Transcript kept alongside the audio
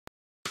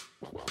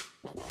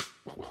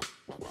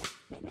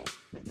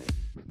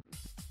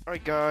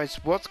Alright guys,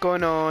 what's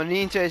going on?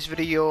 In today's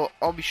video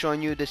I'll be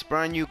showing you this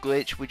brand new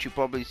glitch which you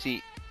probably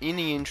see in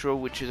the intro,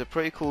 which is a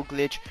pretty cool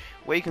glitch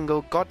where you can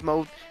go God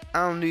mode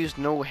and lose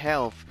no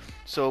health.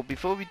 So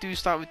before we do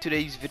start with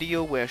today's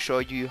video where I show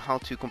you how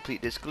to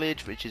complete this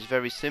glitch, which is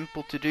very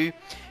simple to do,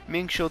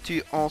 make sure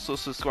to also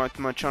subscribe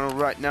to my channel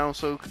right now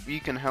so you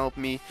can help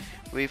me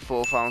with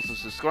 4,000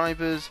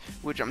 subscribers,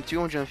 which I'm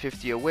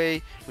 250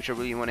 away, which I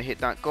really want to hit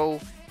that goal.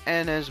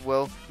 And as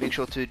well, make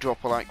sure to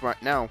drop a like right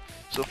now.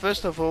 So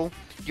first of all,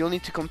 you'll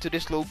need to come to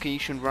this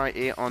location right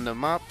here on the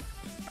map,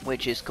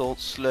 which is called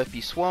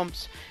Slurpy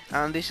Swamps,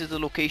 and this is the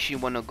location you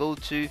want to go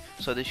to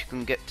so that you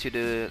can get to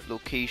the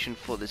location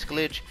for this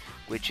glitch,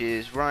 which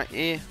is right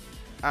here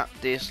at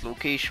this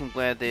location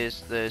where there's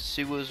the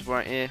sewers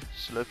right here,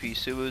 Slurpy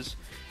sewers.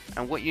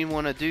 And what you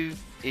want to do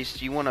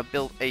is you want to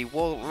build a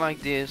wall like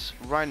this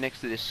right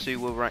next to this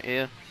sewer right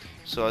here.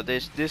 So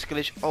this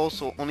glitch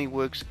also only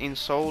works in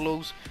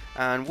solos,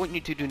 and what you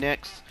need to do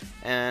next,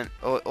 and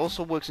it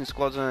also works in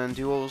squads and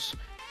duos,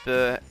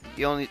 but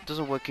it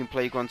doesn't work in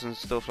playgrounds and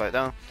stuff like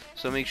that.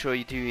 So make sure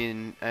you do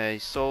in a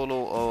solo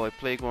or a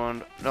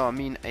playground, no I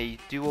mean a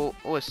duo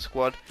or a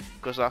squad,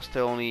 because that's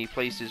the only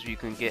places you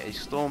can get a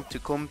storm to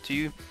come to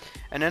you.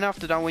 And then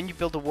after that, when you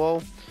build a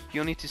wall,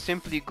 you'll need to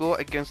simply go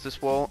against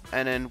this wall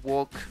and then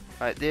walk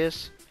like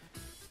this.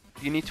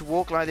 You need to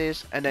walk like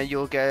this, and then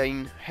you'll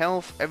gain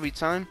health every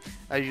time.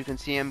 As you can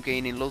see, I'm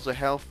gaining loads of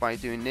health by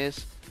doing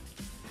this,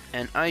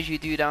 and as you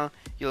do that,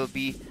 you'll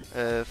be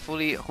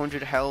fully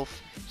 100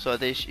 health. So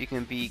this you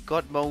can be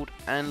God mode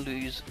and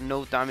lose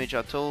no damage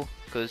at all,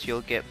 because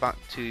you'll get back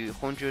to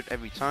 100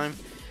 every time.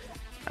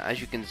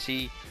 As you can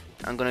see,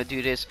 I'm gonna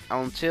do this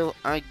until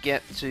I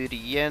get to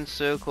the end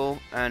circle,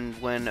 and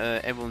when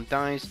everyone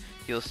dies,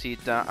 you'll see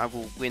that I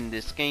will win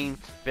this game.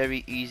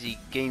 Very easy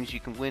games you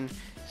can win.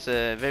 It's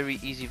a very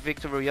easy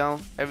victory royale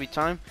every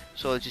time,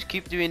 so just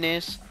keep doing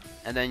this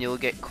and then you'll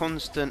get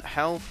constant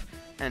health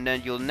and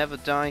then you'll never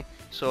die.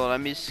 So let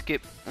me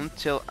skip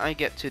until I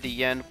get to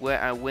the end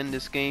where I win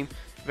this game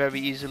very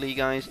easily,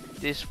 guys.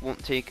 This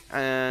won't take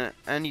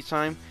any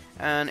time,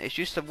 and it's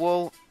just a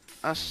wall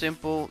as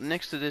simple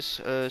next to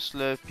this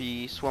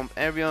Slurpy swamp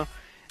area,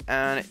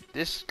 and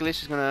this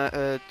glitch is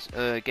gonna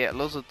get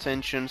lots of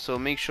attention, so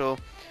make sure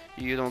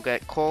you don't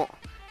get caught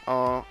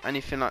or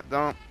anything like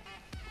that,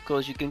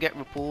 because you can get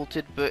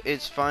reported, but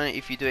it's fine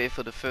if you do it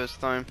for the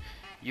first time.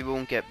 You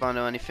won't get banned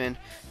or anything,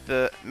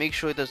 but make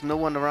sure there's no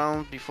one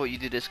around before you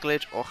do this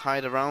glitch, or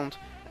hide around,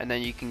 and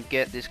then you can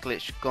get this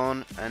glitch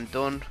gone and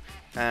done.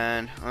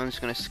 And I'm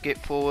just gonna skip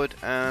forward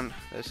and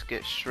let's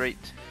get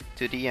straight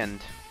to the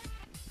end.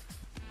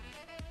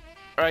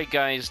 Alright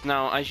guys,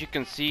 now as you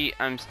can see,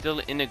 I'm still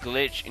in a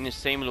glitch in the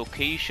same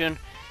location,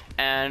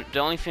 and the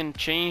only thing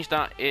changed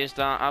that is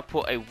that I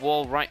put a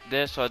wall right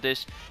there, so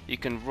this you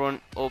can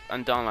run up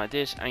and down like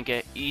this and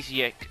get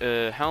easy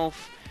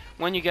health.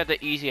 When you get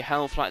the easy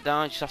health like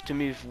that, you just have to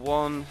move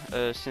 1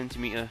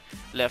 centimeter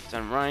left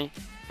and right,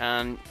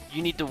 and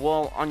you need the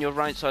wall on your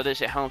right, so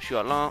this it helps you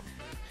a lot.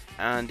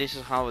 And this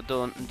is how I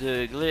done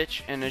the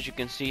glitch, and as you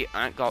can see,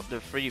 I got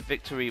the free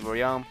victory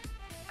royale.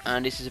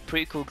 And this is a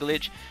pretty cool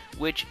glitch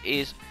which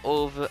is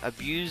over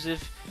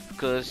abusive,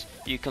 because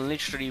you can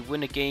literally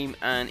win a game,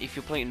 and if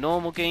you're playing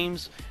normal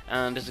games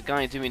and there's a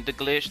guy doing the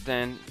glitch,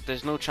 then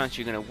there's no chance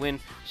you're gonna win.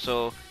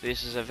 So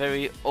this is a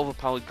very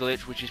overpowered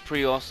glitch which is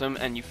pretty awesome,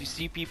 and if you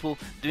see people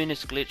doing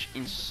this glitch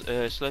in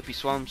Slurpy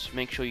Swamps,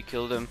 make sure you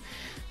kill them.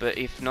 But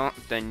if not,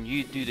 then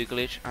you do the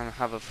glitch and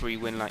have a free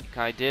win like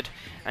I did.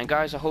 And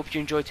guys, I hope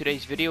you enjoyed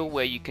today's video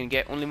where you can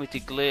get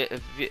unlimited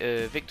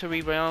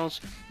victory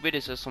royales with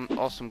this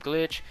awesome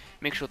glitch.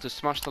 Make sure to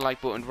smash the like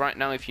button right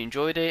now if you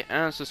enjoyed it,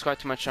 and subscribe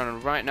to my channel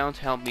right now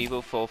to help me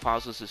with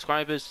 4,000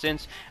 subscribers,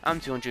 since I'm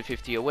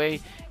 250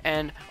 away.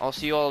 And I'll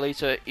see you all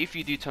later if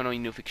you do turn on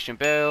your notification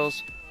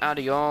bells.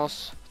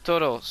 Adios,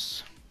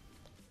 todos.